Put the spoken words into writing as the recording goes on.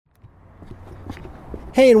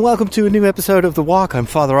Hey, and welcome to a new episode of The Walk. I'm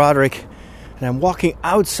Father Roderick, and I'm walking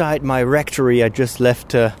outside my rectory. I just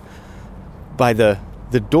left by the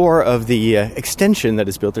door of the extension that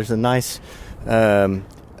is built. There's a nice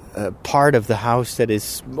part of the house that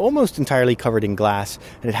is almost entirely covered in glass,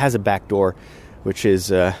 and it has a back door, which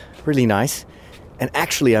is really nice. And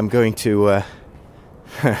actually, I'm going to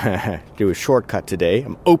do a shortcut today.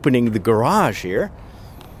 I'm opening the garage here,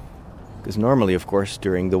 because normally, of course,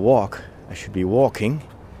 during the walk, I should be walking.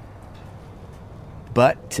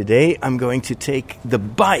 But today I'm going to take the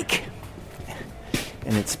bike.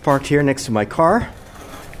 And it's parked here next to my car.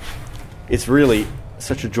 It's really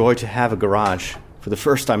such a joy to have a garage for the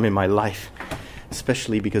first time in my life.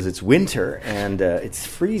 Especially because it's winter and it's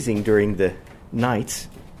freezing during the nights.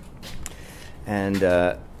 And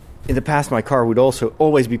in the past my car would also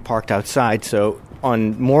always be parked outside. So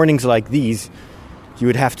on mornings like these, you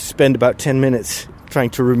would have to spend about 10 minutes trying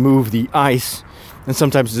to remove the ice and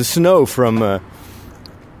sometimes the snow from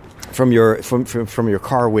your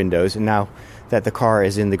car windows. And now that the car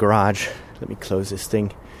is in the garage, let me close this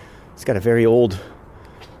thing. It's got a very old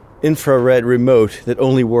infrared remote that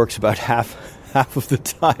only works about half of the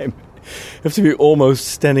time. You have to be almost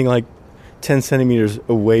standing like 10 centimeters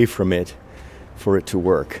away from it for it to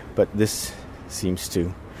work. But this seems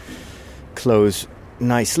to close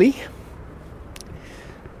nicely.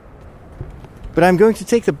 But I'm going to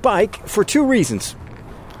take the bike for two reasons.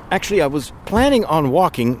 Actually, I was planning on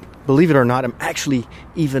walking. Believe it or not, I'm actually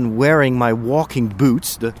even wearing my walking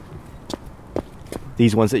boots.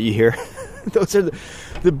 These ones that you hear. Those are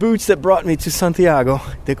the boots that brought me to Santiago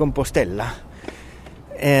de Compostela.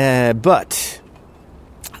 But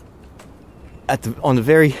at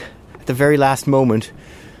the very last moment,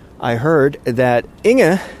 I heard that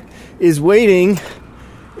Inge is waiting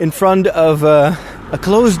in front of a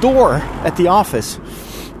closed door at the office.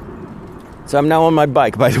 So I'm now on my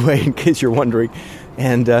bike, by the way, in case you're wondering.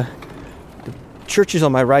 And the church is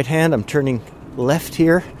on my right hand. I'm turning left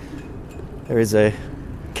here. There is a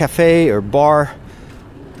cafe or bar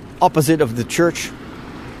opposite of the church.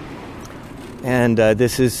 And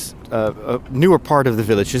this is a newer part of the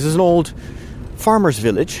village. This is an old farmer's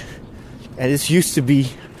village. And this used to be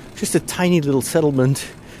just a tiny little settlement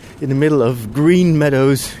in the middle of green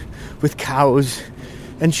meadows with cows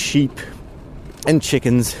and sheep and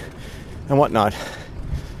chickens and whatnot.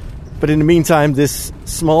 But in the meantime, this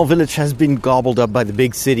small village has been gobbled up by the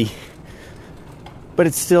big city. But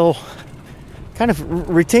it still kind of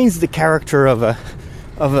retains the character of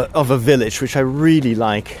a village, which I really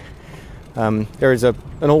like. There is an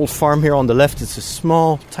old farm here on the left. It's a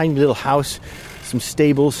small, tiny little house, some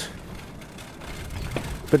stables.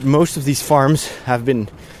 But most of these farms have been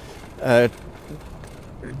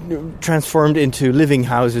transformed into living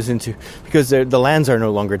houses, because the lands are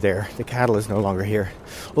no longer there. The cattle is no longer here.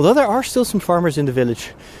 Although there are still some farmers in the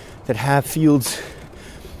village that have fields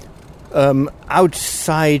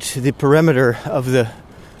outside the perimeter of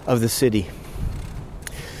the city.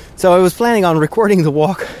 So I was planning on recording the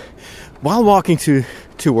walk while walking to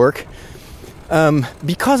work,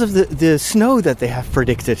 because of the snow that they have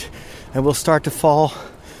predicted, and will start to fall.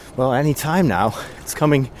 Well, any time now. It's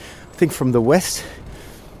coming, I think, from the west.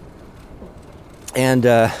 And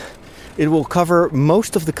it will cover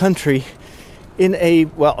most of the country in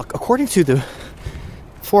according to the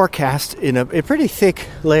forecast, in a pretty thick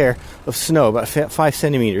layer of snow, about 5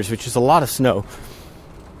 centimeters, which is a lot of snow.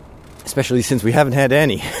 Especially since we haven't had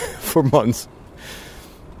any for months.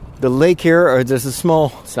 The lake here, there's a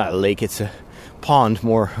small, it's not a lake, it's a pond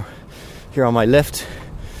more here on my left,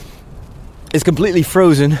 is completely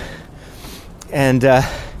frozen and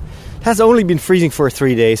has only been freezing for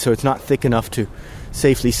 3 days, so it's not thick enough to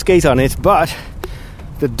safely skate on it. But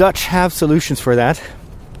the Dutch have solutions for that.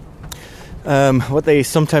 What they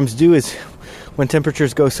sometimes do is, when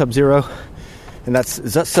temperatures go sub-zero, and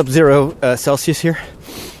that's sub-zero Celsius here,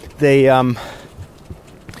 they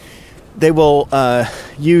will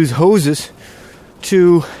use hoses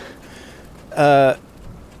to add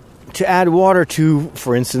water to,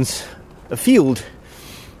 for instance, a field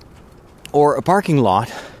or a parking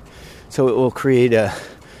lot. So it will create a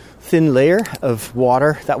thin layer of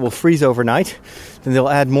water that will freeze overnight. Then they'll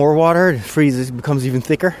add more water, it freezes, it becomes even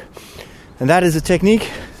thicker. And that is a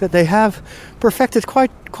technique that they have perfected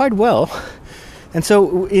quite well. And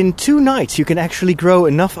so in 2 nights you can actually grow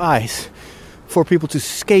enough ice for people to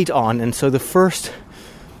skate on. And so the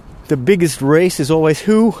biggest race is always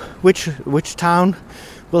which town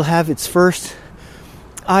will have its first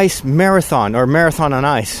ice marathon, or marathon on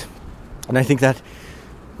ice. And I think that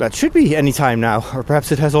should be any time now, or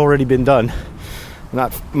perhaps it has already been done. I'm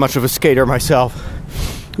not much of a skater myself,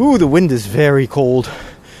 Ooh, the wind is very cold.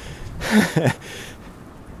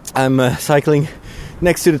 I'm cycling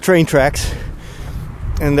next to the train tracks,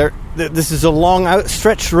 and this is a long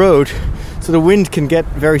outstretched road, so the wind can get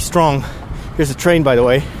very strong. Here's a train, by the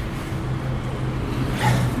way.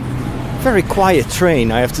 Very quiet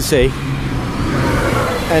train, I have to say.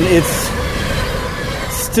 And it's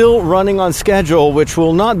still running on schedule, which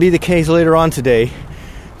will not be the case later on today,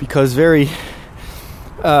 because very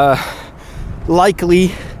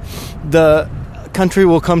likely the country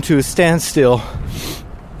will come to a standstill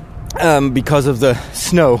because of the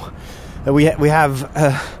snow. We have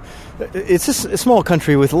it's a small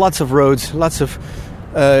country with lots of roads, lots of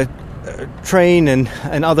train and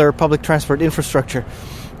other public transport infrastructure.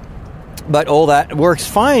 But all that works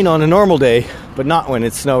fine on a normal day, but not when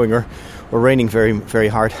it's snowing or raining very, very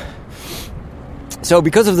hard. So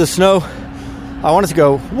because of the snow, I wanted to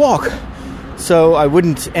go walk so I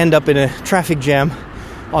wouldn't end up in a traffic jam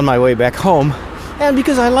on my way back home. And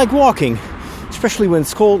because I like walking, especially when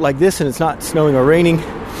it's cold like this and it's not snowing or raining,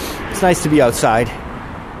 it's nice to be outside.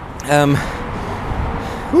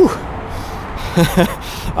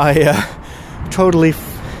 I totally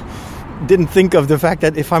didn't think of the fact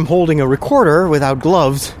that if I'm holding a recorder without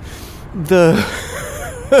gloves, the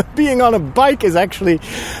being on a bike is actually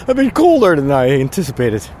a bit colder than I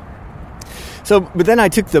anticipated. But then I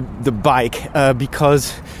took the bike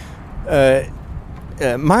because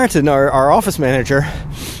Martin, our office manager,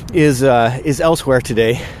 is elsewhere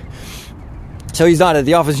today. So he's not at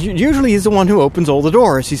the office. Usually he's the one who opens all the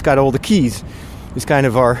doors. He's got all the keys. He's kind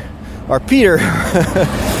of our Peter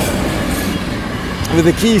with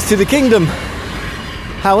the keys to the kingdom.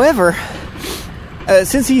 However,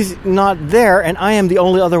 since he's not there and I am the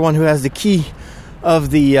only other one who has the key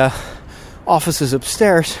of the offices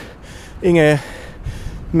upstairs, Inge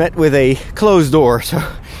met with a closed door. So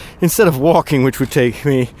instead of walking, which would take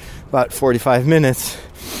me about 45 minutes,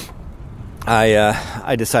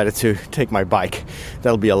 I decided to take my bike.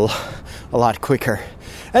 That'll be a lot quicker.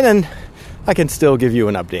 And then I can still give you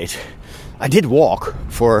an update. I did walk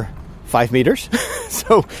for 5 meters.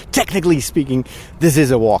 So technically speaking, this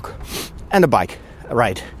is a walk and a bike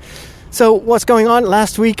ride. So what's going on?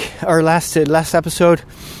 Last week, or last episode,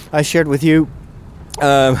 I shared with you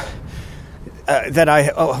that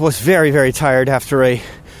I was very, very tired after a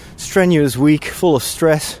strenuous week full of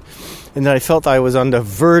stress, and that I felt I was on the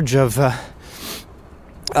verge of a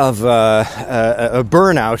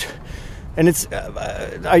burnout. And it's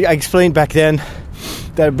I explained back then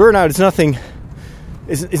that burnout is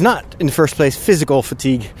not in the first place physical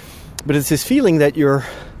fatigue, but it's this feeling that you're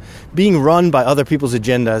being run by other people's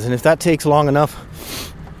agendas, and if that takes long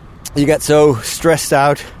enough, you get so stressed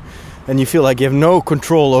out and you feel like you have no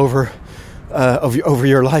control over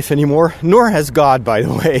your life anymore. Nor has God, by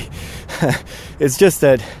the way. It's just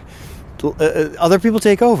that other people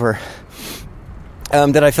take over.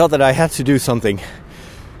 That I felt that I had to do something,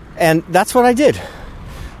 and that's what I did.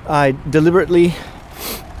 I deliberately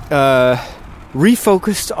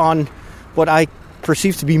refocused on what I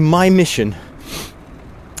perceive to be my mission.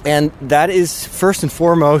 And that is first and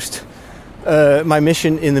foremost my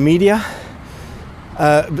mission in the media,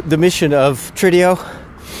 the mission of Tridio,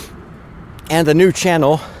 and the new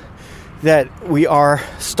channel that we are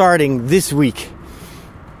starting this week.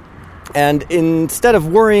 And instead of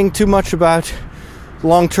worrying too much about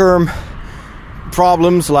long-term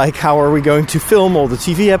problems like how are we going to film all the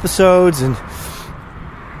TV episodes, and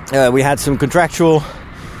we had some contractual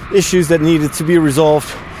issues that needed to be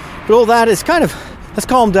resolved, but all that is kind of has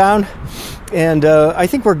calmed down, and I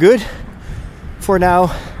think we're good for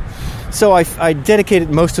now. So I dedicated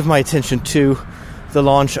most of my attention to the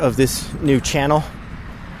launch of this new channel,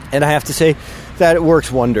 and I have to say that it works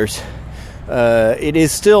wonders. It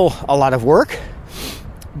is still a lot of work,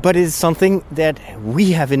 but it is something that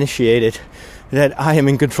we have initiated, that I am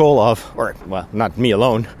in control of, or, well, not me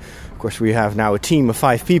alone. Of course, we have now a team of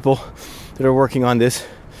 5 people that are working on this,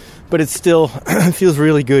 but it still feels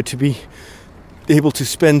really good to be able to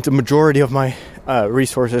spend the majority of my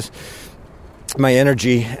resources, my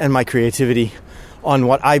energy, and my creativity on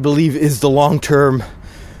what I believe is the long-term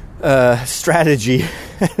strategy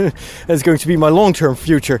that's going to be my long-term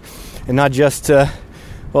future, and not just,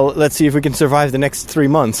 let's see if we can survive the next 3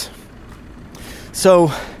 months.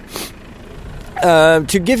 So,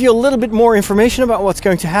 to give you a little bit more information about what's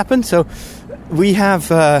going to happen, so we have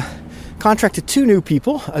contracted 2 new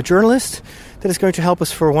people, a journalist that is going to help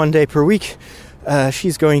us for 1 day per week.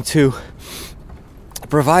 She's going to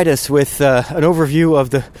provide us with an overview of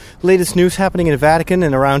the latest news happening in the Vatican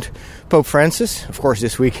and around Pope Francis. Of course,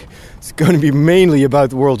 this week it's going to be mainly about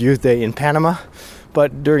the World Youth Day in Panama,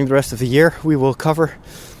 but during the rest of the year we will cover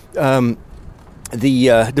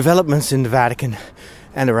the developments in the Vatican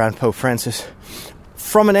and around Pope Francis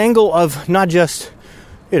from an angle of not just,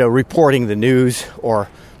 reporting the news or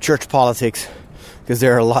church politics, because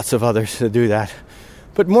there are lots of others that do that,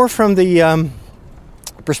 but more from the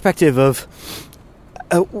perspective of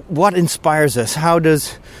what inspires us. How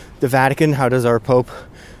does the Vatican, how does our Pope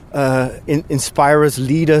inspire us,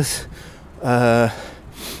 lead us,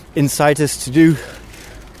 incite us to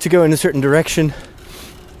go in a certain direction?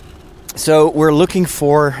 So we're looking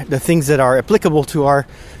for the things that are applicable to our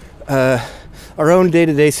own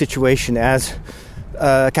day-to-day situation as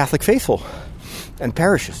Catholic faithful and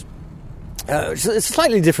parishes. It's a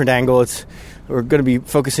slightly different angle. We're going to be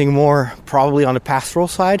focusing more probably on the pastoral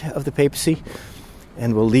side of the papacy,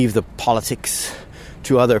 and we'll leave the politics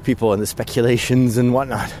to other people and the speculations and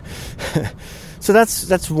whatnot. So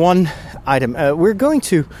that's one item. We're going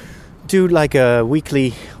to do like a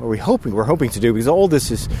weekly, or we're hoping to do, because all this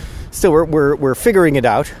is still we're figuring it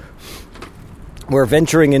out. We're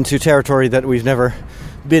venturing into territory that we've never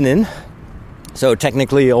been in. So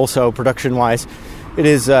technically, also production-wise,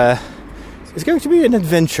 it's going to be an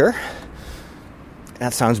adventure.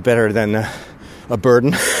 That sounds better than a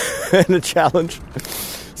burden and a challenge.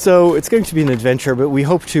 So it's going to be an adventure, but we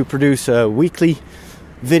hope to produce a weekly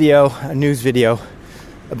video, a news video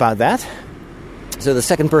about that. So the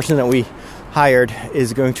second person that we hired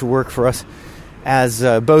is going to work for us as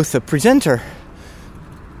both a presenter.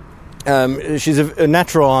 She's a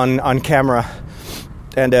natural on camera,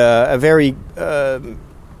 and a very, how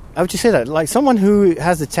would you say that? Like someone who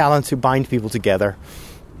has the talent to bind people together.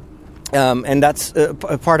 And that's a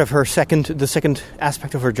part of her the second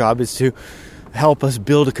aspect of her job is to help us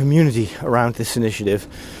build a community around this initiative.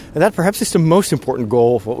 And that perhaps is the most important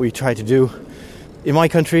goal of what we try to do. In my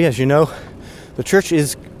country, as you know, the church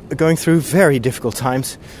is going through very difficult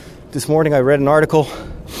times. This morning I read an article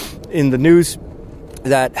in the news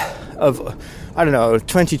that of,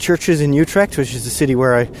 20 churches in Utrecht, which is the city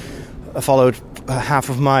where I followed half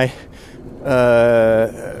of my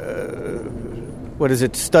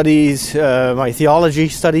studies, my theology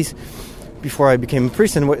studies before I became a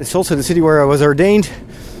priest, and it's also the city where I was ordained.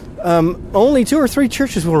 Only 2 or 3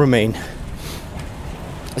 churches will remain.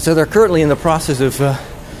 So they're currently in the process of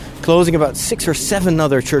closing about 6 or 7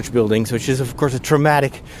 other church buildings, which is, of course, a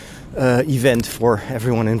traumatic event for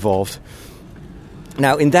everyone involved.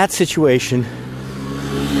 Now, in that situation,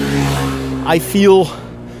 I feel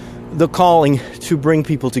the calling to bring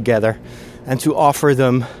people together and to offer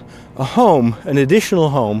them a home, an additional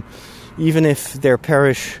home, even if their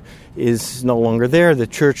parish is no longer there, the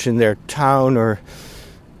church in their town or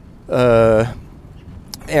town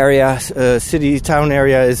area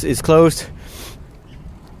is closed.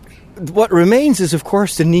 What remains is, of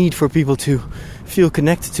course, the need for people to feel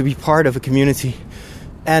connected, to be part of a community,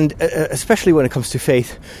 and especially when it comes to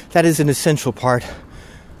faith, that is an essential part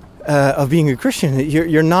of being a Christian.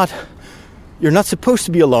 You're not supposed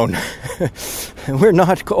to be alone. We're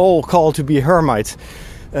not all called to be hermites,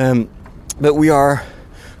 but we are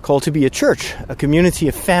called to be a church, a community,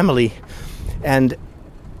 a family, and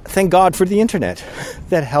thank God for the internet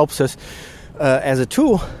that helps us as a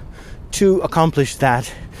tool to accomplish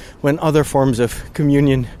that when other forms of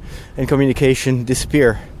communion and communication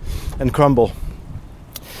disappear and crumble.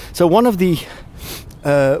 So one of the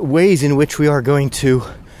ways in which we are going to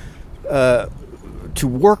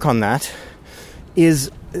work on that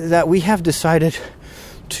is that we have decided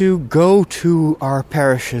to go to our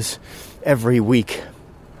parishes every week.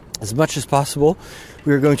 As much as possible,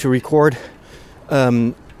 we are going to record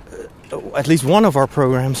at least one of our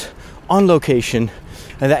programs on location,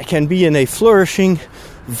 and that can be in a flourishing,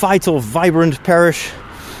 vital, vibrant parish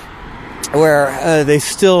where they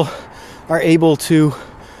still are able to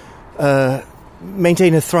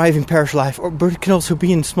maintain a thriving parish life, but it can also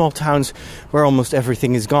be in small towns where almost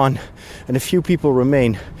everything is gone and a few people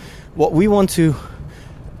remain. What we want to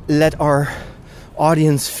let our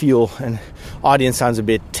audience feel, and audience sounds a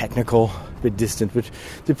bit technical, a bit distant, but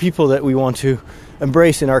the people that we want to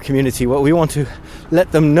embrace in our community, what we want to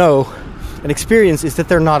let them know and experience is that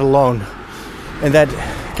they're not alone, and that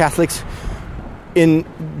Catholics in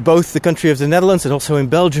both the country of the Netherlands and also in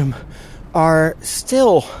Belgium are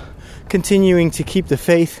still continuing to keep the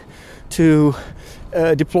faith, to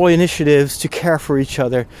deploy initiatives, to care for each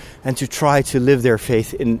other, and to try to live their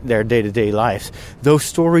faith in their day-to-day lives. Those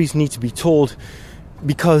stories need to be told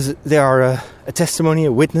because they are a testimony,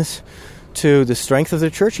 a witness to the strength of the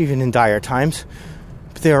church, even in dire times.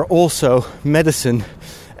 But they are also medicine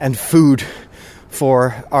and food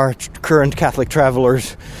for our current Catholic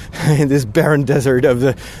travelers in this barren desert of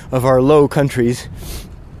our low countries.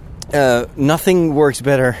 nothing works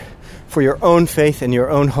better for your own faith and your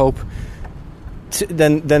own hope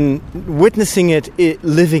than witnessing it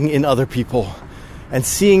living in other people and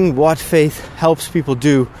seeing what faith helps people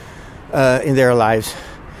do in their lives.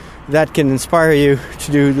 That can inspire you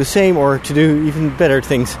to do the same or to do even better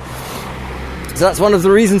things. So that's one of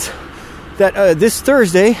the reasons that this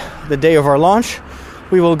Thursday, the day of our launch,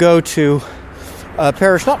 we will go to a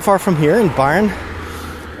parish not far from here in Baarn,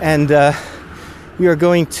 and we are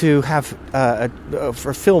going to have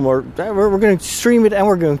for film, or we're going to stream it and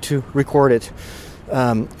we're going to record it.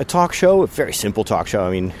 A talk show, a very simple talk show.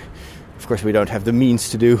 I mean, of course, we don't have the means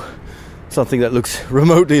to do something that looks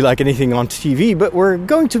remotely like anything on TV, but we're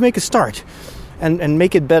going to make a start and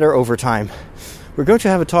make it better over time. We're going to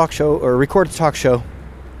have a talk show, or record a talk show,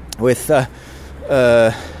 with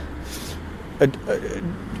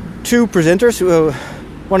two presenters,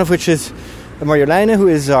 one of which is Marjoleine, who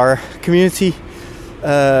is our community,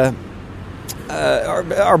 are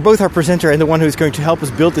both our presenter and the one who's going to help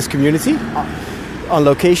us build this community on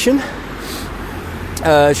location.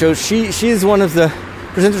 So she is one of the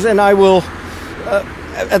presenters, and I will,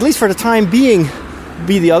 at least for the time being,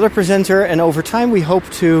 be the other presenter, and over time we hope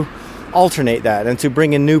to alternate that and to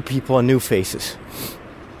bring in new people and new faces.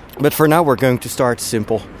 But for now we're going to start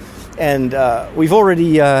simple. And we've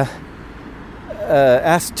already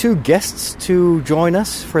asked two guests to join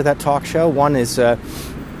us for that talk show. One is a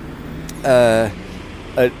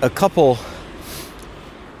couple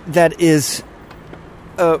that is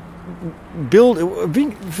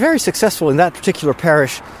being very successful in that particular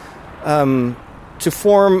parish, to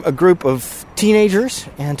form a group of teenagers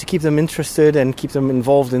and to keep them interested and keep them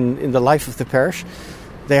involved in the life of the parish.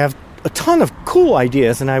 They have a ton of cool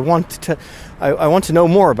ideas, and I want to know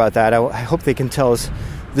more about that. I hope they can tell us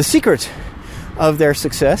the secret of their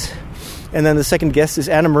success. And then the second guest is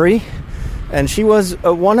Anna Marie, and she was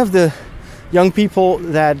one of the young people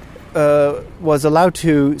that was allowed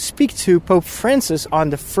to speak to Pope Francis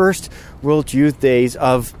on the first World Youth Days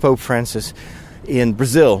of Pope Francis in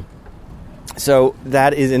Brazil. So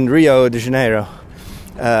that is in Rio de Janeiro.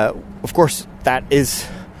 Of course, that is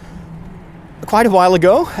quite a while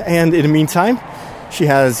ago, and in the meantime, she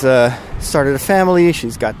has started a family.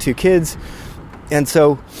 She's got 2 kids, and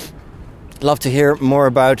so I'd love to hear more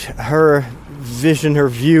about her vision, her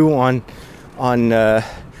view on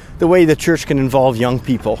the way the church can involve young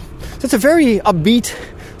people. So it's a very upbeat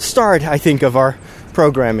start, I think, of our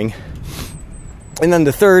programming. And then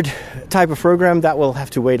the third type of program, that will have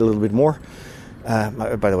to wait a little bit more.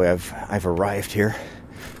 By the way, I've arrived here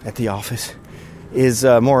at the office. Is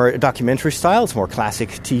more documentary style. It's more classic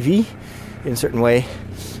TV in a certain way,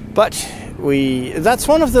 but that's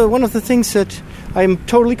one of the things that I'm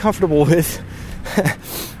totally comfortable with.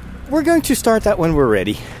 We're going to start that when we're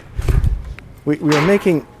ready. We are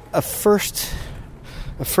making a first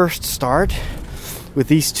start with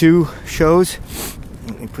these 2 shows.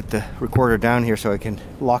 Let me put the recorder down here so I can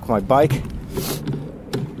lock my bike.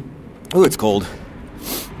 Oh, it's cold.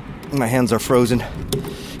 My hands are frozen.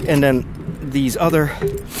 And then these other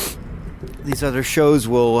shows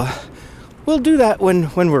will do that when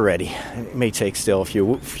we're ready. It may take still a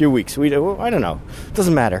few weeks. I don't know. It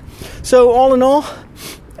doesn't matter. So all in all,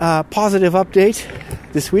 positive update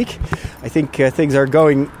this week. I think things are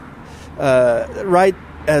going right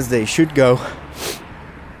as they should go.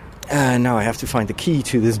 Now I have to find the key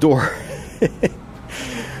to this door,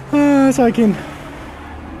 so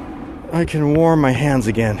I can warm my hands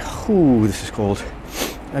again. Ooh, this is cold.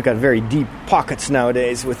 I've got very deep pockets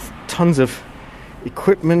nowadays with tons of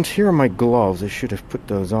equipment. Here are my gloves. I should have put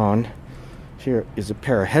those on. Here is a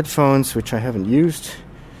pair of headphones, which I haven't used.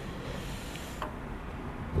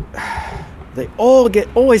 They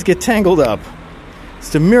always get tangled up.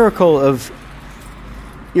 It's the miracle of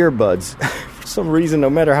earbuds. For some reason, no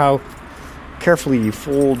matter how carefully you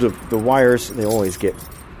fold the wires, they always get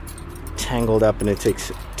tangled up, and it takes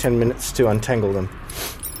 10 minutes to untangle them.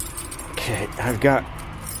 Okay, I've got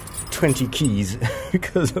 20 keys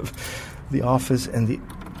because of the office and the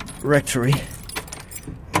rectory.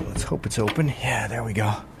 Let's hope it's open. Yeah, there we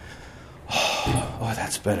go. Oh,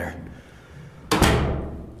 that's better.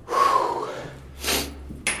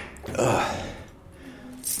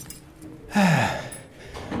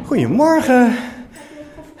 Goedemorgen.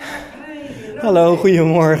 Hallo,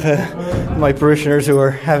 goedemorgen. My parishioners who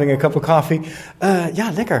are having a cup of coffee.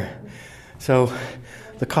 Ja, lekker. So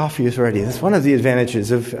the coffee is ready. That's one of the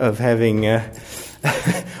advantages of having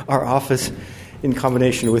our office in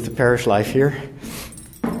combination with the parish life here.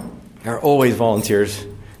 There are always volunteers,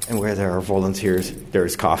 and where there are volunteers, there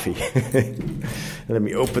is coffee. Let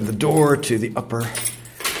me open the door to the upper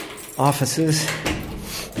offices.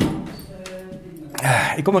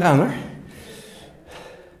 Ik kom eraan hoor.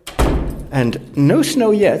 And no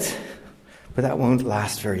snow yet, but that won't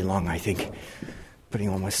last very long, I think. Putting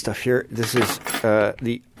all my stuff here. This is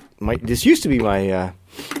this used to be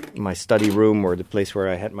my study room, or the place where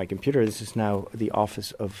I had my computer. This is now the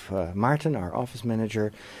office of Maarten, our office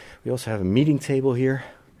manager. We also have a meeting table here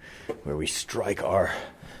where we strike our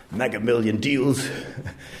mega million deals.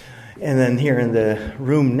 And then here in the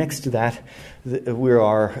room next to that, we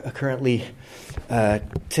are currently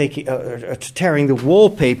tearing the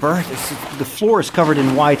wallpaper. The floor is covered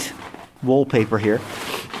in white wallpaper here.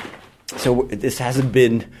 So this hasn't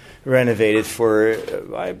been renovated for,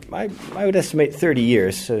 I would estimate, 30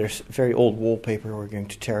 years. So there's very old wallpaper. We're going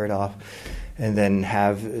to tear it off. And then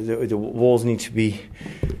have the walls need to be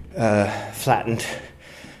flattened.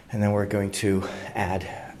 And then we're going to add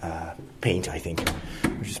paint, I think.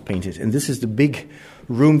 Or just paint it. And this is the big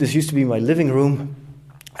room. This used to be my living room.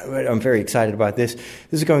 I'm very excited about this.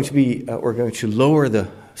 This is going to be, we're going to lower the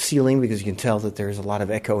ceiling because you can tell that there's a lot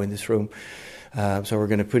of echo in this room. So we're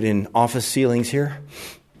going to put in office ceilings here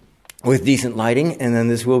with decent lighting. And then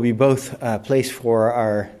this will be both a place for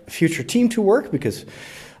our future team to work, because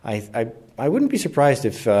I wouldn't be surprised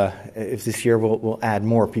if this year we'll add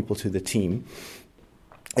more people to the team.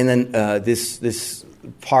 And then this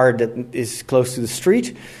part that is close to the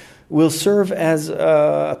street will serve as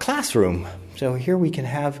a classroom. So here we can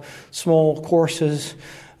have small courses,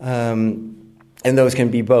 and those can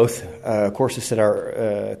be both courses that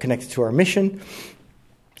are connected to our mission,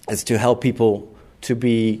 as to help people to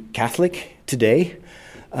be Catholic today,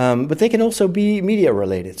 but they can also be media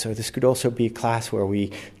related. So this could also be a class where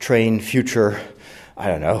we train future,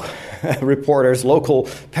 reporters, local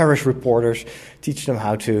parish reporters, teach them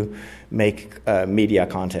how to make media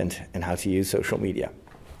content and how to use social media.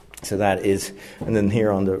 So that is, and then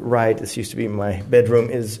here on the right, this used to be my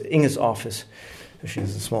bedroom, is Inge's office. So she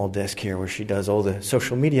has a small desk here where she does all the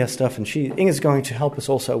social media stuff, and Inge's going to help us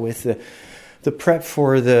also with the prep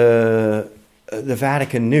for the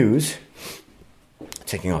Vatican news.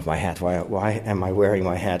 Taking off my hat. Why am I wearing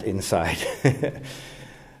my hat inside?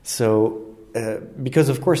 So, because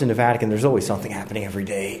of course in the Vatican there's always something happening every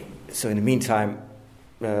day. So in the meantime,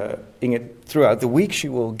 Inge, throughout the week, she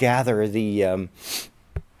will gather the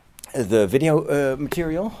video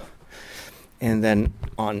material, and then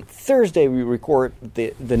on Thursday we record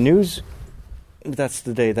the news. That's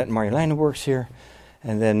the day that Marjolein works here,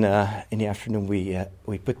 and then in the afternoon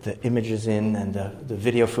we put the images in and the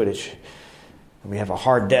video footage. We have a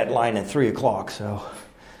hard deadline at 3:00, so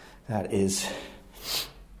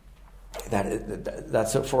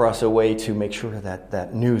that's for us a way to make sure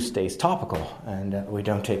that news stays topical, and we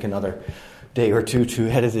don't take another day or two to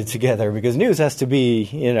edit it together, because news has to be,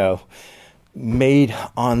 made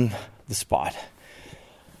on the spot.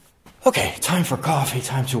 Okay, time for coffee,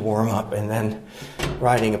 time to warm up, and then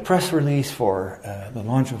writing a press release for the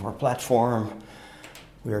launch of our platform.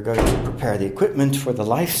 We are going to prepare the equipment for the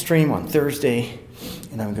live stream on Thursday,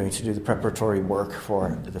 and I'm going to do the preparatory work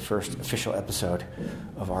for the first official episode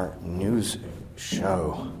of our news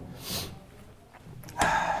show.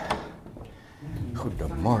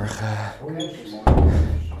 Goedemorgen.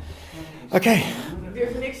 Okay.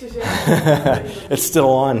 It's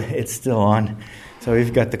still on. So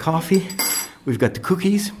we've got the coffee, we've got the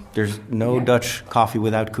cookies. There's no Dutch coffee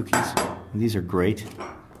without cookies. These are great.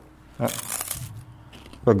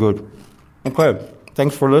 They're good. Okay,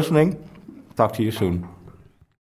 thanks for listening. Talk to you soon.